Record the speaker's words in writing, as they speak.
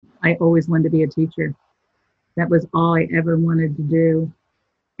I always wanted to be a teacher. That was all I ever wanted to do.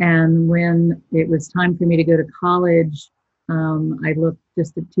 And when it was time for me to go to college, I looked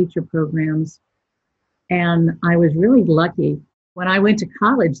just at teacher programs, and I was really lucky. When I went to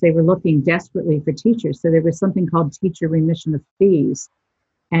college, they were looking desperately for teachers. So there was something called teacher remission of fees.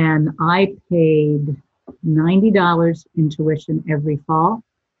 And I paid $90 in tuition every fall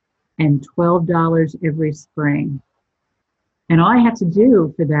and $12 every spring. And all I had to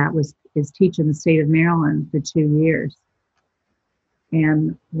do for that is teach in the state of Maryland for 2 years.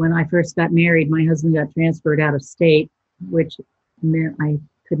 And when I first got married, my husband got transferred out of state, which meant I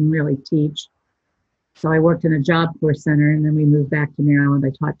couldn't really teach. So I worked in a job corps center, and then we moved back to Maryland. I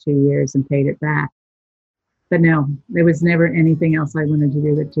taught 2 years and paid it back. But no, there was never anything else I wanted to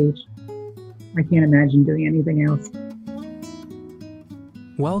do but teach. I can't imagine doing anything else.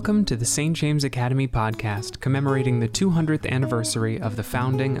 Welcome to the St. James Academy podcast, commemorating the 200th anniversary of the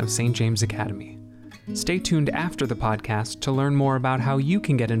founding of St. James Academy. Stay tuned after the podcast to learn more about how you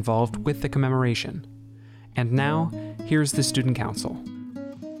can get involved with the commemoration. And now, here's the Student Council.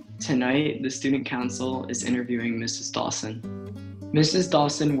 Tonight, the Student Council is interviewing Mrs. Dawson. Mrs.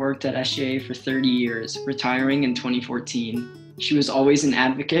 Dawson worked at SJA for 30 years, retiring in 2014. She was always an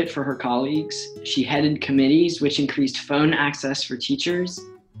advocate for her colleagues. She headed committees which increased phone access for teachers,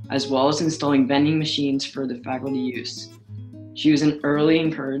 as well as installing vending machines for the faculty use. She was an early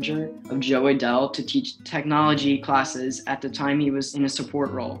encourager of Joe Adele to teach technology classes at the time he was in a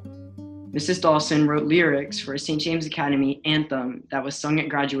support role. Mrs. Dawson wrote lyrics for a St. James Academy anthem that was sung at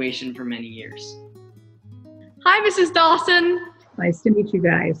graduation for many years. Hi, Mrs. Dawson. Nice to meet you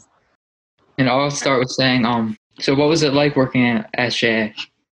guys. And I'll start with saying, so what was it like working at SJA?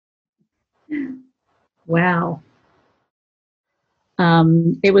 Wow.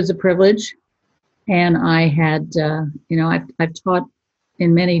 It was a privilege. And I had, I've taught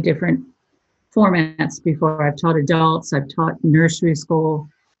in many different formats before. I've taught adults, I've taught nursery school.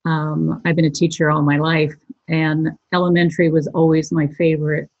 I've been a teacher all my life, and elementary was always my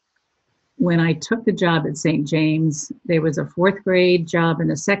favorite. When I took the job at St. James, there was a 4th grade job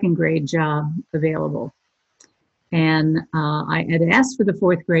and a 2nd grade job available. And I had asked for the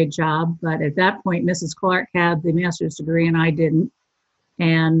 4th grade job, but at that point, Mrs. Clark had the master's degree and I didn't.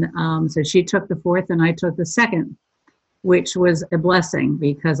 And so she took the 4th and I took the 2nd, which was a blessing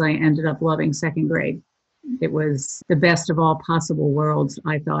because I ended up loving 2nd grade. It was the best of all possible worlds,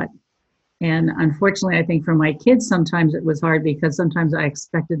 I thought. And unfortunately, I think for my kids, sometimes it was hard because sometimes I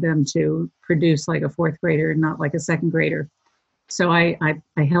expected them to produce like a 4th grader and not like a 2nd grader. So I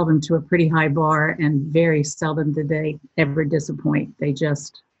held them to a pretty high bar, and very seldom did they ever disappoint. I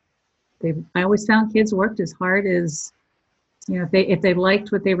always found kids worked as hard as, if they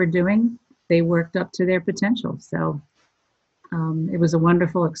liked what they were doing, they worked up to their potential. So it was a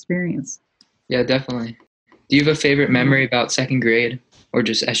wonderful experience. Yeah, definitely. Do you have a favorite memory about 2nd grade or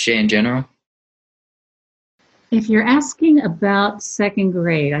just SJ in general? If you're asking about 2nd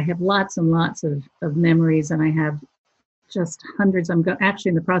grade, I have lots and lots of memories, and I have just hundreds. I'm actually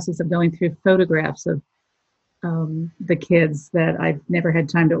in the process of going through photographs of the kids that I've never had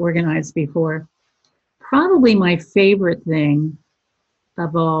time to organize before. Probably my favorite thing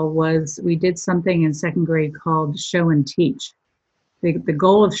of all was we did something in 2nd grade called show and teach. The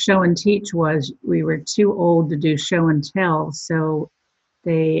goal of show and teach was we were too old to do show and tell, so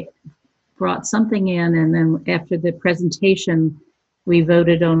they brought something in, and then after the presentation, we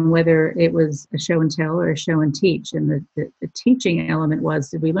voted on whether it was a show and tell or a show and teach. And the teaching element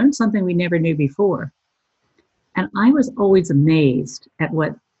was, did we learn something we never knew before? And I was always amazed at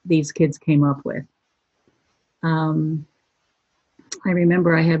what these kids came up with. I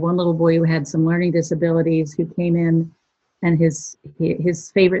remember I had one little boy who had some learning disabilities who came in, and his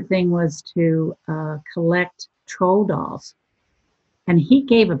favorite thing was to collect troll dolls. And he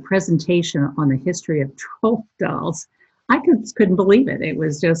gave a presentation on the history of troll dolls. I couldn't believe it. It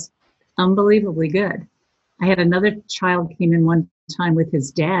was just unbelievably good. I had another child came in one time with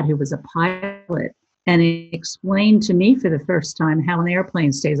his dad, who was a pilot, and he explained to me for the first time how an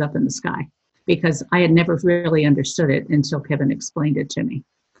airplane stays up in the sky, because I had never really understood it until Kevin explained it to me.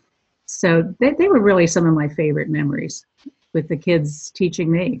 So they were really some of my favorite memories, with the kids teaching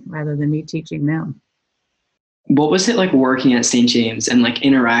me rather than me teaching them. What was it like working at St. James and like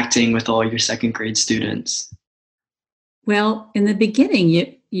interacting with all your 2nd grade students? Well, in the beginning,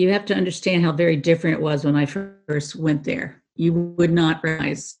 you have to understand how very different it was when I first went there. You would not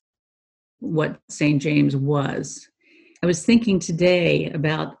realize what St. James was. I was thinking today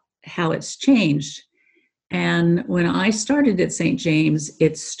about how it's changed. And when I started at St. James,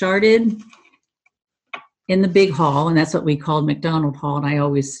 it started in the big hall, and that's what we called McDonald Hall, and I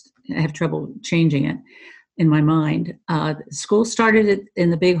always have trouble changing it in my mind. School started in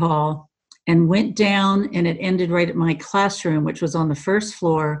the big hall and went down, and it ended right at my classroom, which was on the first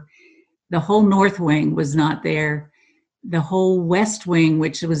floor. The whole north wing was not there. The whole west wing,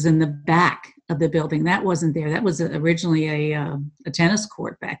 which was in the back of the building, that wasn't there. That was originally a tennis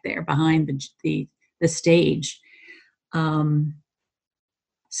court back there behind the stage.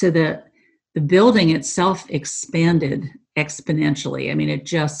 So the building itself expanded exponentially. I mean, it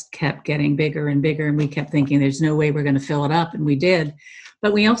just kept getting bigger and bigger, and we kept thinking there's no way we're going to fill it up, and we did.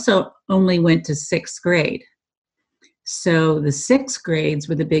 But we also only went to sixth grade. So the sixth grades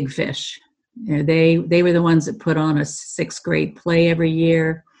were the big fish. You know, they were the ones that put on a sixth grade play every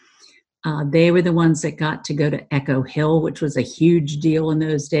year. They were the ones that got to go to Echo Hill, which was a huge deal in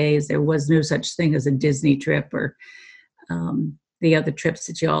those days. There was no such thing as a Disney trip or the other trips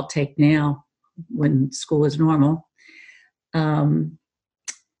that you all take now when school is normal.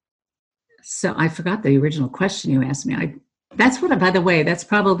 So I forgot the original question you asked me. By the way, that's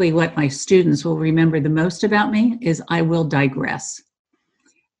probably what my students will remember the most about me is I will digress.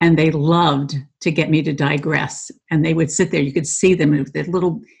 And they loved to get me to digress. And they would sit there, you could see them with their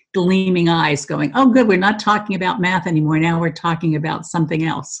little gleaming eyes going, oh, good, we're not talking about math anymore. Now we're talking about something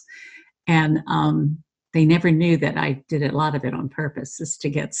else. And they never knew that I did a lot of it on purpose just to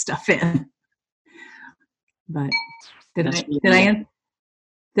get stuff in. But did I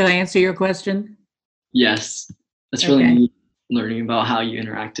answer your question? Yes. That's really neat, learning about how you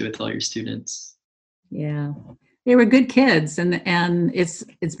interacted with all your students. Yeah. They were good kids, and it's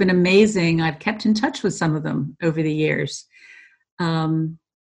been amazing. I've kept in touch with some of them over the years.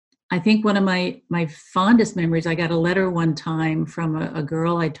 I think one of my fondest memories, I got a letter one time from a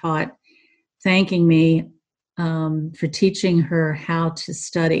girl I taught thanking me for teaching her how to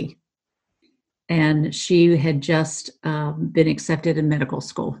study. And she had just been accepted in medical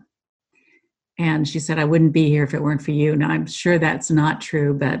school. And she said, I wouldn't be here if it weren't for you. Now, I'm sure that's not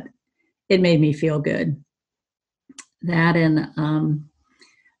true, but it made me feel good. That and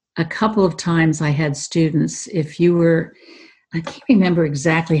a couple of times I had students, I can't remember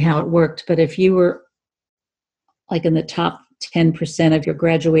exactly how it worked, but if you were like in the top 10% of your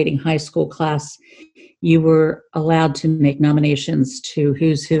graduating high school class, you were allowed to make nominations to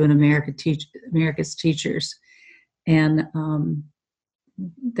Who's Who in America's Teachers. And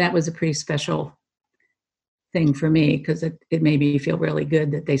that was a pretty special thing for me because it made me feel really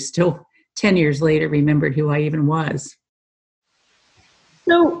good that they still 10 years later remembered who I even was.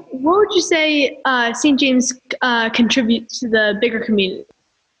 So what would you say St. James contributes to the bigger community?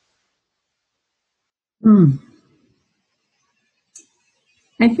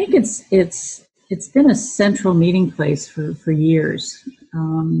 I think it's been a central meeting place for years.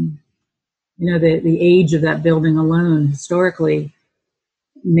 The age of that building alone historically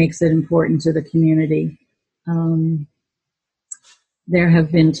makes it important to the community. There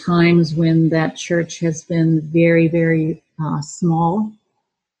have been times when that church has been very, very small.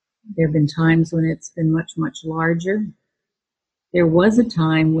 There have been times when it's been much, much larger. There was a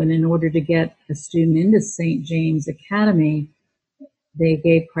time when in order to get a student into St. James Academy, they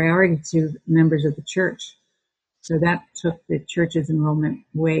gave priority to members of the church. So that took the church's enrollment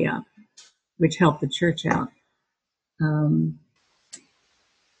way up, which helped the church out.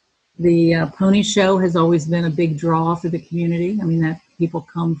 The pony show has always been a big draw for the community. I mean, that people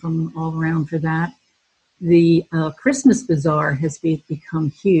come from all around for that. The Christmas bazaar has become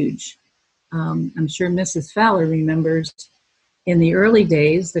huge. I'm sure Mrs. Fowler remembers in the early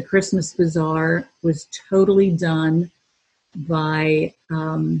days, the Christmas bazaar was totally done by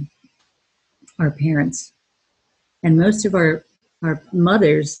our parents. And most of our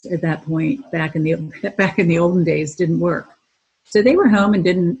mothers at that point, back in the olden days, didn't work. So they were home and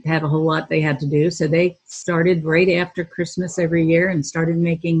didn't have a whole lot they had to do. So they started right after Christmas every year and started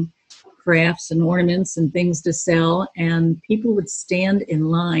making crafts and ornaments and things to sell. And people would stand in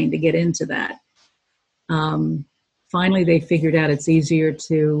line to get into that. Finally, they figured out it's easier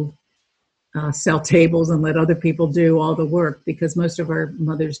to sell tables and let other people do all the work because most of our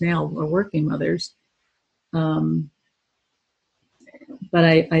mothers now are working mothers. But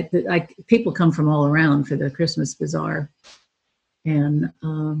people come from all around for the Christmas bazaar. And,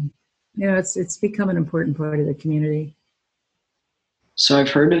 it's become an important part of the community. So I've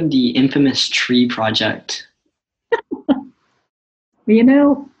heard of the infamous tree project.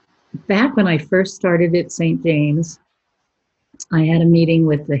 Back when I first started at St. James, I had a meeting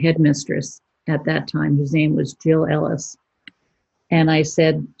with the headmistress at that time, whose name was Jill Ellis. And I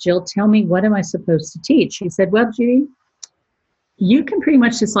said, Jill, tell me, what am I supposed to teach? She said, well, Judy, you can pretty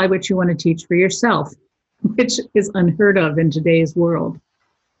much decide what you want to teach for yourself. which is unheard of in today's world.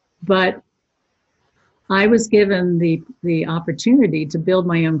 But I was given the opportunity to build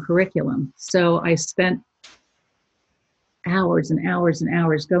my own curriculum. So I spent hours and hours and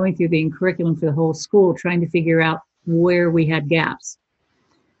hours going through the curriculum for the whole school, trying to figure out where we had gaps.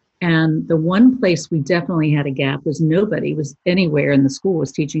 And the one place we definitely had a gap was nobody was anywhere in the school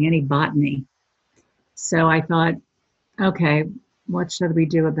was teaching any botany. So I thought, okay, what should we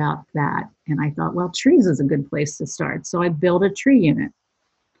do about that? And I thought, well, trees is a good place to start. So I built a tree unit.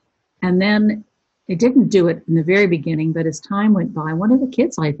 And then it didn't do it in the very beginning, but as time went by, one of the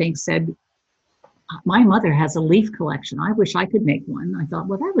kids, I think, said, my mother has a leaf collection. I wish I could make one. I thought,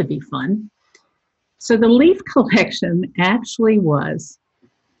 well, that would be fun. So the leaf collection actually was,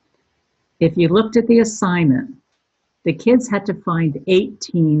 if you looked at the assignment, the kids had to find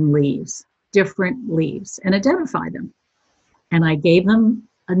 18 leaves, different leaves, and identify them. And I gave them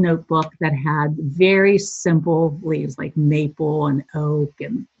a notebook that had very simple leaves like maple and oak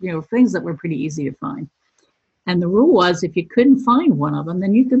and, things that were pretty easy to find. And the rule was if you couldn't find one of them,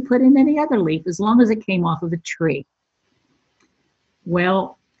 then you could put in any other leaf as long as it came off of a tree.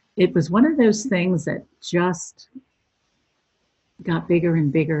 Well, it was one of those things that just got bigger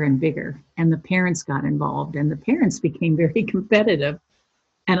and bigger and bigger. And the parents got involved and the parents became very competitive.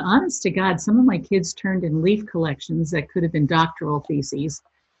 And honest to God, some of my kids turned in leaf collections that could have been doctoral theses.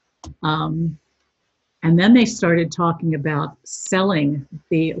 And then they started talking about selling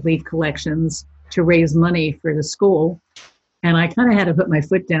the leaf collections to raise money for the school. And I kind of had to put my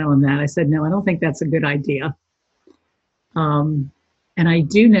foot down on that. I said, no, I don't think that's a good idea. And I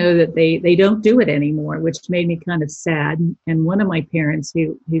do know that they don't do it anymore, which made me kind of sad. And one of my parents,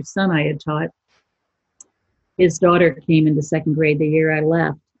 whose son I had taught, his daughter came into second grade the year I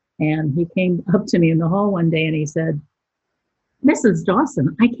left. And he came up to me in the hall one day and he said, Mrs.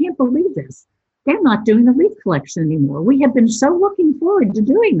 Dawson, I can't believe this. They're not doing the leaf collection anymore. We have been so looking forward to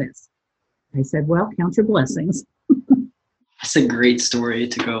doing this. I said, well, count your blessings. That's a great story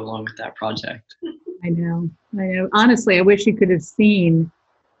to go along with that project. I know. Honestly, I wish you could have seen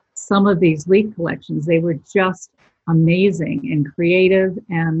some of these leaf collections. They were just amazing and creative.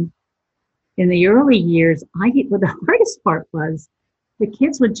 And in the early years, the hardest part was the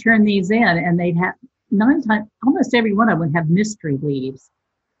kids would turn these in and they'd have 9 times, almost every one of them would have mystery leaves.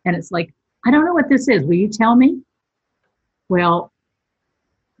 And it's like, I don't know what this is. Will you tell me? Well,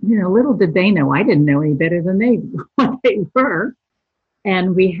 little did they know, I didn't know any better than what they were.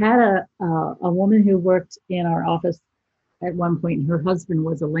 And we had a woman who worked in our office at one point, and her husband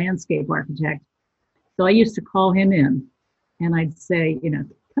was a landscape architect. So I used to call him in and I'd say,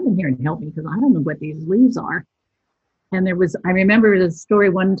 come in here and help me because I don't know what these leaves are. And I remember the story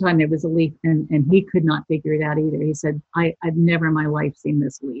one time there was a leaf and he could not figure it out either. He said, I've never in my life seen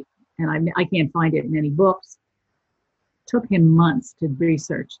this leaf and I can't find it in any books. Took him months to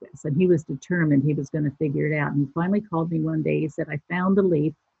research this and he was determined he was going to figure it out. And he finally called me one day. He said, I found the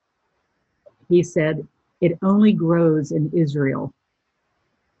leaf. He said, it only grows in Israel.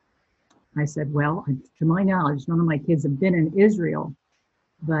 I said, well, to my knowledge, none of my kids have been in Israel,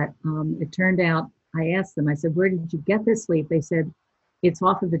 but it turned out, I asked them, I said, where did you get this leaf? They said, it's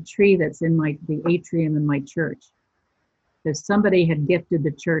off of the tree that's in the atrium in my church. Because somebody had gifted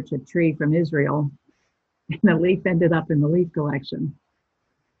the church a tree from Israel and the leaf ended up in the leaf collection.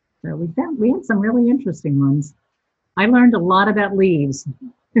 So we had some really interesting ones. I learned a lot about leaves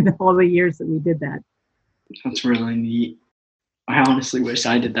in all the years that we did that. That's really neat. I honestly wish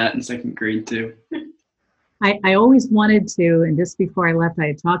I did that in second grade too. I always wanted to, and just before I left, I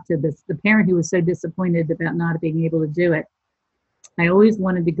had talked to the parent who was so disappointed about not being able to do it. I always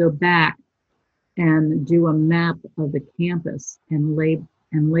wanted to go back and do a map of the campus and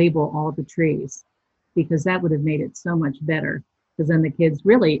label all the trees, because that would have made it so much better. Because then the kids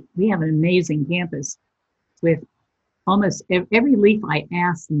we have an amazing campus with almost every leaf I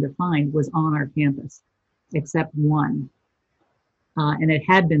asked them to find was on our campus, except one. And it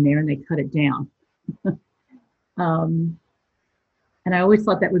had been there and they cut it down. And I always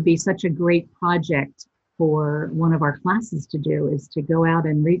thought that would be such a great project for one of our classes to do, is to go out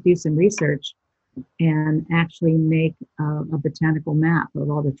and do some research and actually make a botanical map of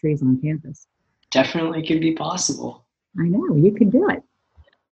all the trees on campus. Definitely can be possible. I know, you could do it.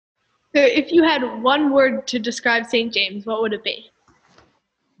 So if you had one word to describe St. James, what would it be?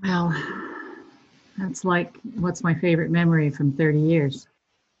 Well, that's like, what's my favorite memory from 30 years?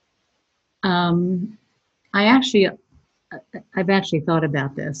 I've actually thought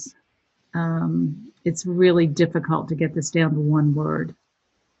about this. It's really difficult to get this down to one word.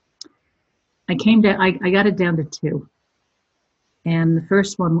 I got it down to 2. And the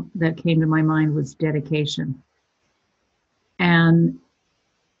first one that came to my mind was dedication. And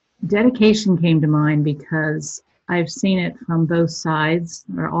dedication came to mind because I've seen it from both sides,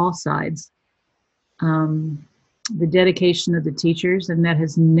 or all sides. The dedication of the teachers, and that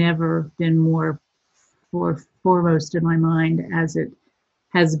has never been more foremost in my mind as it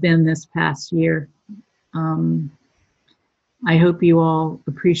has been this past year. I hope you all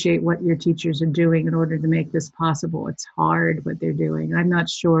appreciate what your teachers are doing in order to make this possible. It's hard what they're doing. I'm not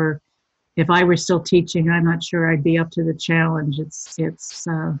sure if I were still teaching, I'm not sure I'd be up to the challenge. It's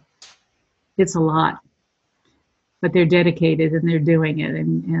a lot, but they're dedicated and they're doing it.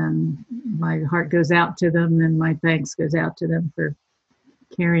 And my heart goes out to them, and my thanks goes out to them for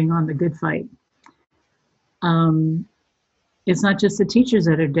carrying on the good fight. It's not just the teachers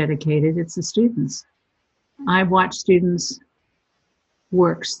that are dedicated, it's the students. I watched students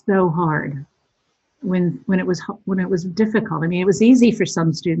work so hard when it was difficult. I mean, it was easy for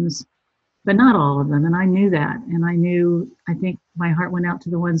some students, but not all of them. And I knew that. And I think my heart went out to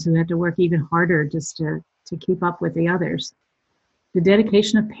the ones who had to work even harder just to keep up with the others. The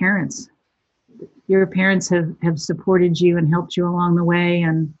dedication of parents. Your parents have supported you and helped you along the way.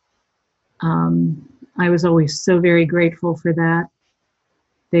 And I was always so very grateful for that.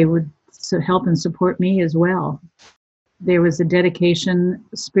 They would help and support me as well. There was a dedication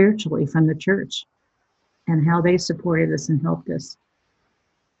spiritually from the church and how they supported us and helped us.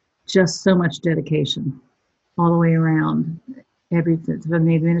 Just so much dedication all the way around, everything from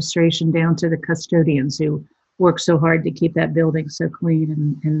the administration down to the custodians who work so hard to keep that building so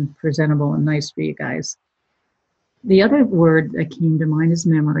clean and presentable and nice for you guys. The other word that came to mind is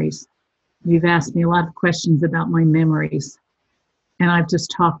memories. You've asked me a lot of questions about my memories, and I've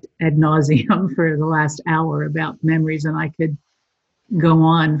just talked ad nauseum for the last hour about memories, and I could go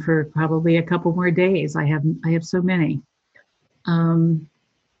on for probably a couple more days. I have so many. And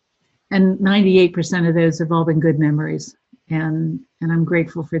 98% of those have all been good memories, and I'm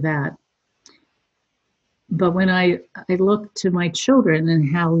grateful for that. But when I look to my children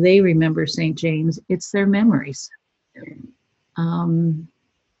and how they remember St. James, it's their memories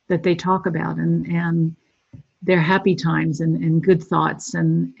that they talk about, and their happy times and good thoughts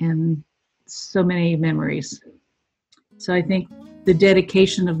and so many memories. So I think the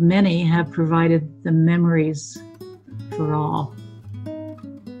dedication of many have provided the memories for all.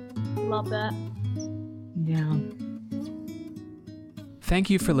 Love that. Yeah. Thank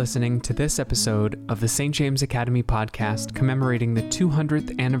you for listening to this episode of the St. James Academy podcast commemorating the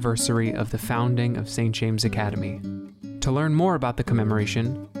 200th anniversary of the founding of St. James Academy. To learn more about the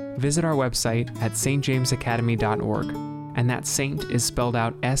commemoration, visit our website at stjamesacademy.org, and that saint is spelled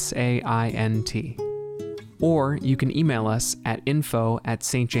out SAINT. Or you can email us at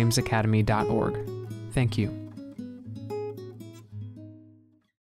info@stjamesacademy.org. Thank you.